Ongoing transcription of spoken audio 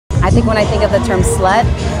I think when I think of the term slut,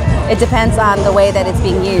 it depends on the way that it's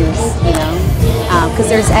being used, you know, because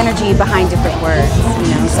there's energy behind different words,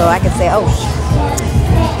 you know. So I could say, oh,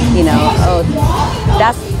 you know, oh,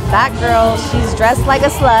 that girl, she's dressed like a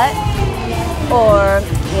slut, or,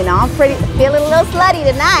 you know, I'm feeling a little slutty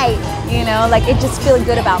tonight, you know, like it just feeling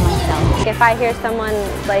good about myself. If I hear someone,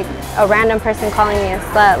 like a random person calling me a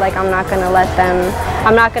slut, like I'm not gonna let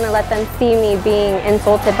them see me being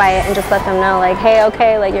insulted by it and just let them know, like, hey,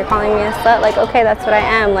 okay, like you're calling me a slut, like, okay, that's what I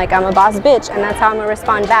am, like I'm a boss bitch, and that's how I'm gonna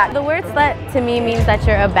respond back. The word slut to me means that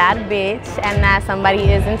you're a bad bitch and that somebody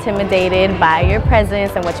is intimidated by your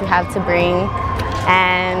presence and what you have to bring,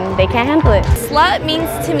 and they can't handle it. Slut means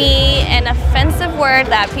to me an offensive word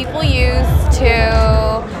that people use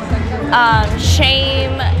to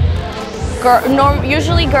shame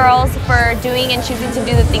usually girls for doing and choosing to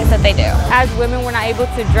do the things that they do. As women, we're not able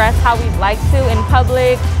to dress how we'd like to in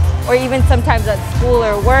public, or even sometimes at school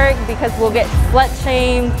or work, because we'll get slut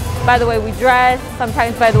shamed by the way we dress,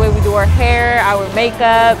 sometimes by the way we do our hair, our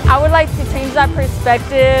makeup. I would like to change that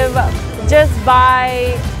perspective just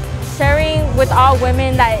by sharing with all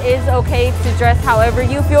women that it is okay to dress however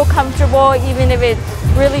you feel comfortable, even if it's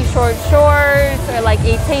really short shorts or like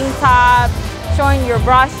a tank top, showing your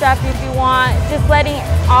bra strap if you want. Just letting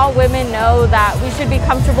all women know that we should be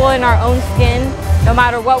comfortable in our own skin no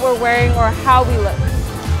matter what we're wearing or how we look.